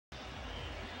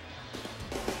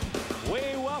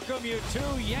welcome you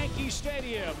to Yankee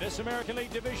Stadium. This American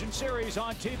League Division Series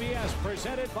on TBS,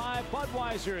 presented by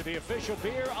Budweiser, the official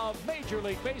beer of Major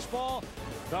League Baseball.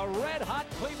 The red-hot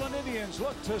Cleveland Indians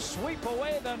look to sweep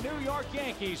away the New York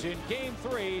Yankees in Game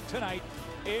 3 tonight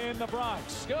in the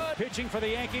Bronx. Good pitching for the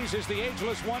Yankees is the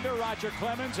ageless wonder Roger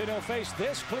Clemens, and he'll face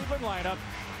this Cleveland lineup.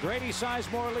 Grady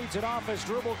Sizemore leads it off as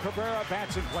Drupal Cabrera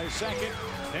bats and plays second.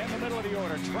 In the middle of the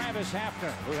order, Travis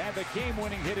Hafner, who had the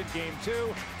game-winning hit in Game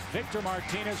 2. Victor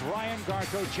Martinez, Ryan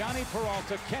Garco, Johnny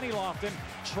Peralta, Kenny Lofton,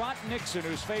 Trot Nixon,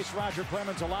 who's faced Roger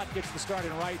Clemens a lot, gets the start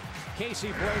in right. Casey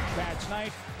Blake bats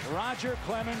ninth. Roger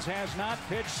Clemens has not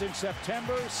pitched since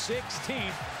September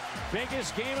 16th.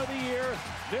 Biggest game of the year.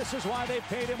 This is why they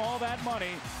paid him all that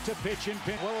money to pitch in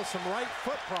pin. Well, with some right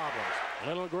foot problems.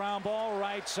 Little ground ball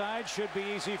right side, should be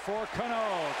easy for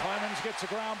Cano. Clemens gets a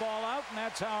ground ball out, and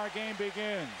that's how our game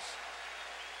begins.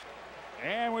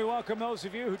 And we welcome those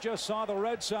of you who just saw the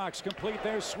Red Sox complete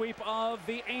their sweep of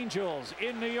the Angels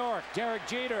in New York. Derek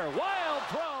Jeter, wild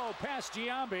throw past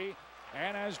Giambi.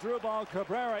 And as Drupal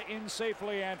Cabrera in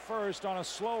safely at first on a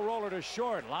slow roller to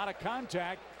short. A lot of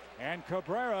contact. And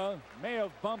Cabrera may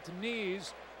have bumped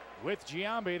knees with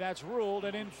Giambi. That's ruled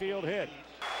an infield hit.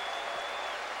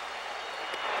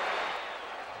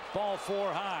 Ball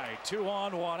 4 high, 2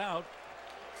 on, 1 out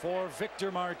for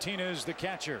Victor Martinez, the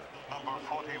catcher. Number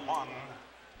 41.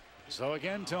 So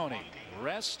again, Tony,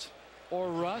 rest or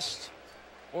rust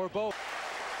or both.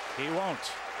 He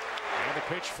won't. And the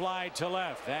pitch fly to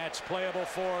left. That's playable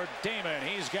for Damon.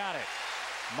 He's got it.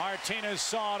 Martinez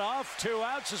sawed off. 2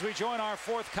 outs as we join our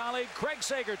 4th colleague, Craig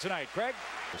Sager, tonight. Craig.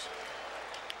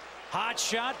 Hot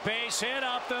shot, base hit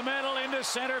up the middle into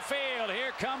center field.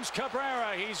 Here comes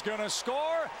Cabrera. He's going to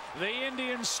score. The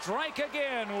Indians strike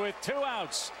again with 2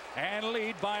 outs and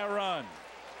lead by a run.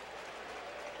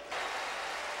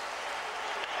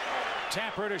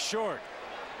 Tapper to short.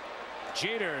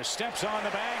 Jeter steps on the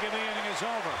bag and the inning is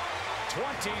over.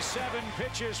 27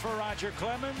 pitches for Roger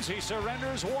Clemens. He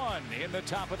surrenders 1 in the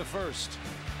top of the 1st.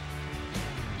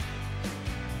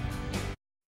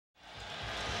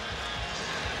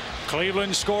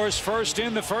 Cleveland scores first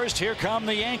in the 1st. Here come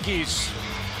the Yankees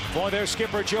for their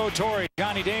skipper Joe Torre.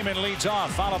 Johnny Damon leads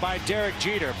off, followed by Derek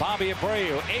Jeter, Bobby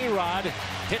Abreu, A-Rod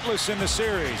hitless in the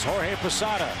series. Jorge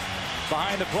Posada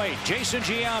behind the plate. Jason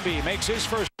Giambi makes his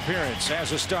first appearance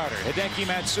as a starter. Hideki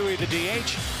Matsui the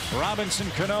DH. Robinson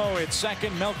Cano at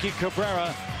second. Melky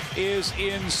Cabrera is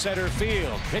in center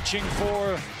field. Pitching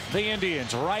for the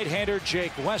Indians, right-hander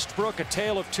Jake Westbrook. A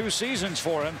tale of 2 seasons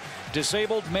for him.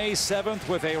 Disabled May 7th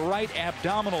with a right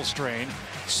abdominal strain.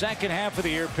 Second half of the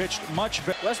year pitched much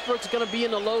better. Westbrook's going to be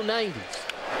in the low 90s.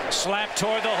 Slap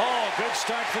toward the hole. Good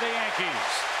start for the Yankees.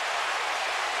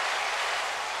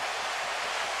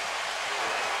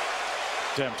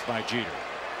 Attempt by Jeter.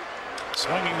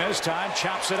 Swinging this time,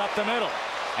 chops it up the middle.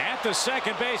 At the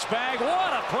second base bag.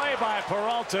 What a play by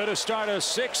Peralta to start a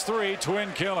 6-3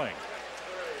 twin killing.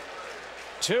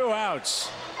 2 outs.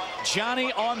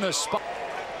 Johnny on the spot.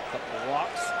 Couple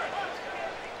walks.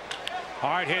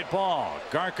 Hard hit ball.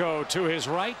 Garco to his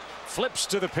right. Flips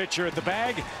to the pitcher at the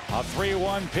bag. A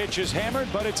 3-1 pitch is hammered,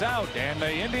 but it's out. And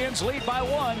the Indians lead by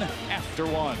 1 after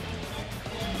 1.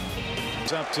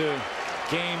 It's up to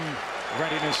game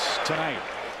readiness tonight.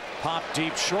 Pop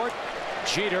deep short.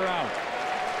 Jeter out.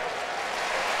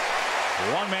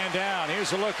 1 man down.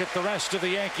 Here's a look at the rest of the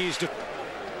Yankees.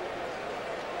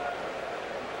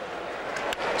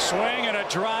 Swing and a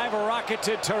drive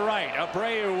rocketed to right.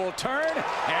 Abreu will turn,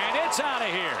 and it's out of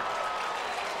here.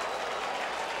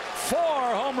 4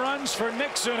 home runs for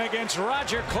Nixon against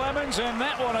Roger Clemens, and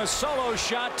that one a solo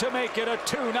shot to make it a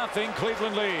 2-0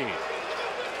 Cleveland lead.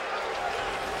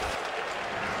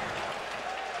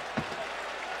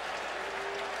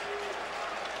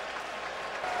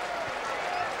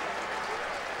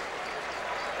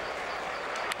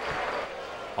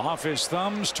 Off his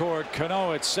thumbs toward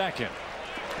Cano at second.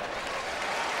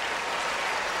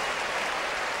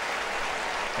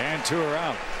 And 2 are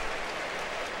out.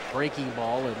 Breaking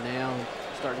ball, and now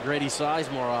starting Grady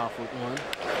Sizemore off with 1.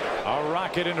 A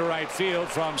rocket into right field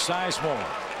from Sizemore.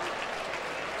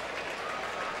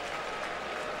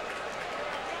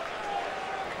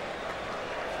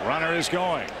 Runner is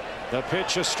going. The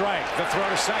pitch a strike. The throw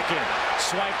to second.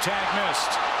 Swipe tag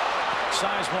missed.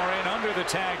 Sizemore in under the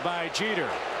tag by Jeter.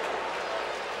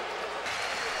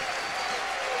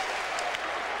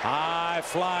 High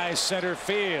fly center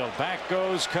field. Back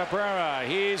goes Cabrera.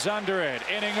 He's under it.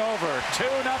 Inning over.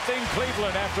 2-0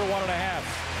 Cleveland after 1.5.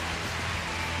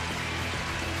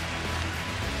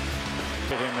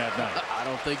 Hit him that night. I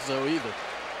don't think so either.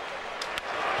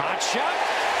 Hot shot.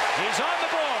 He's on the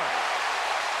board.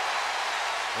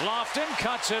 Lofton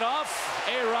cuts it off.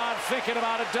 A-Rod thinking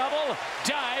about a double.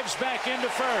 Dives back into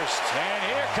first. And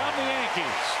here come the Yankees.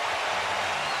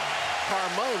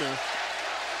 Carmona.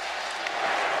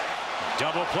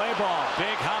 Double play ball.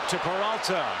 Big hop to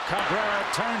Peralta. Cabrera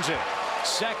turns it.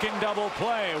 Second double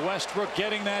play. Westbrook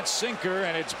getting that sinker,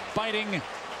 and it's biting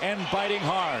and biting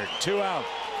hard. 2 out.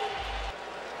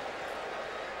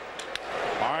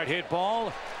 Hard hit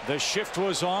ball. The shift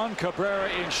was on. Cabrera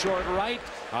in short right.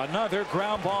 Another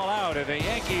ground ball out, and the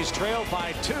Yankees trail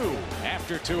by 2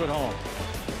 after 2 at home.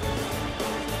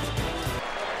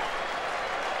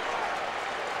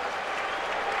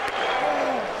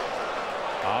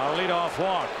 A leadoff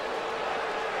walk.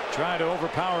 Trying to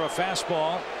overpower a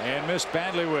fastball and missed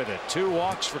badly with it. 2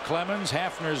 walks for Clemens.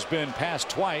 Hafner's been passed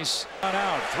twice. One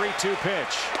out. 3-2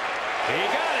 pitch. He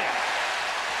got it.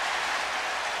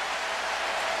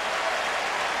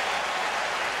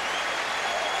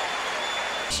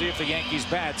 See if the Yankees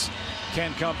bats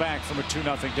can come back from a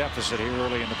 2-0 deficit here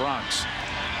early in the Bronx.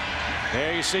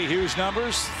 There you see Hughes'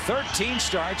 numbers. 13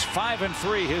 starts,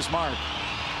 5-3 his mark.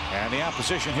 And the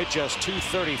opposition hit just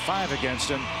 .235 against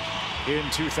him in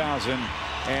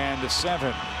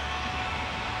 2007.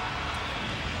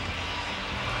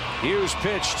 Hughes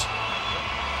pitched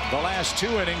the last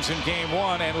 2 innings in game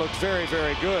 1 and looked very,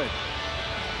 very good.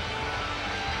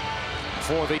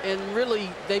 And really,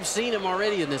 they've seen him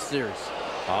already in this series.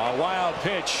 A wild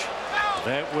pitch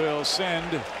that will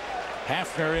send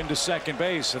Hafner into second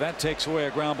base, so that takes away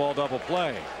a ground ball double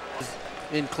play.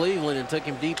 In Cleveland and took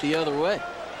him deep the other way.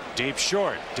 Deep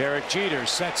short. Derek Jeter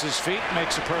sets his feet,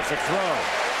 makes a perfect throw.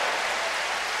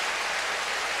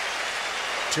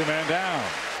 2 men down.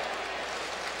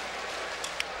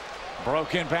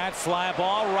 Broken bat, fly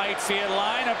ball, right field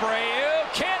line. Abreu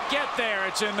can't get there.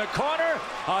 It's in the corner.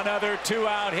 Another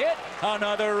 2-out hit.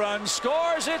 Another run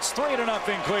scores. It's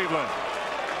 3-0 Cleveland.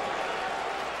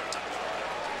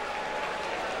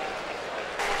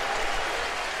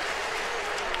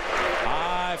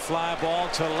 High fly ball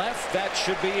to left. That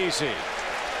should be easy.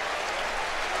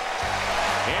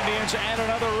 Indians add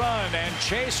another run and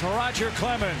chase Roger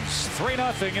Clemens.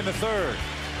 3-0 in the 3rd.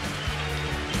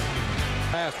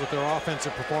 With their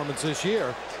offensive performance this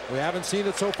year, we haven't seen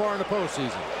it so far in the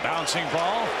postseason. Bouncing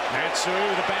ball. Matsui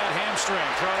with a bad hamstring.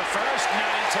 Throw to first.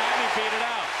 Not in time. He beat it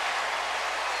out.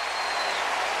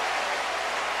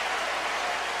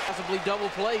 Possibly double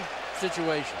play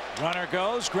situation. Runner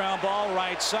goes. Ground ball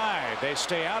right side. They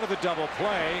stay out of the double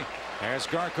play as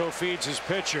Garco feeds his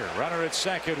pitcher. Runner at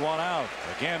second, 1 out.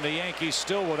 Again, the Yankees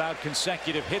still without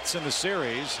consecutive hits in the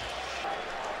series.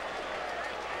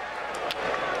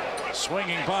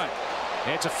 Swinging bunt.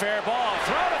 It's a fair ball.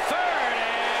 Throw to third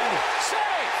and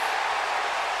safe.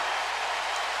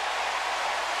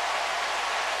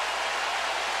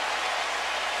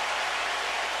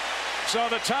 So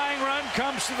the tying run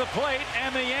comes to the plate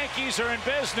and the Yankees are in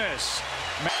business.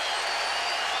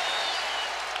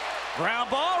 Ground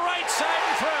ball right side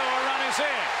and through. A run is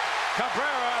in.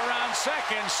 Cabrera around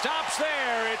second. Stops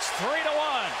there. It's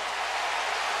 3-1.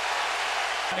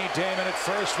 Damon at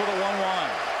first with a 1-1.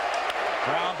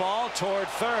 Ground ball toward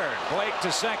third. Blake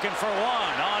to second for 1.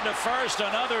 On to first.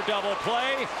 Another double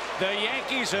play. The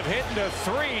Yankees have hit into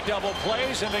 3 double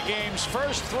plays in the game's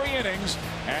first 3 innings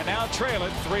and now trail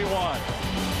it 3-1.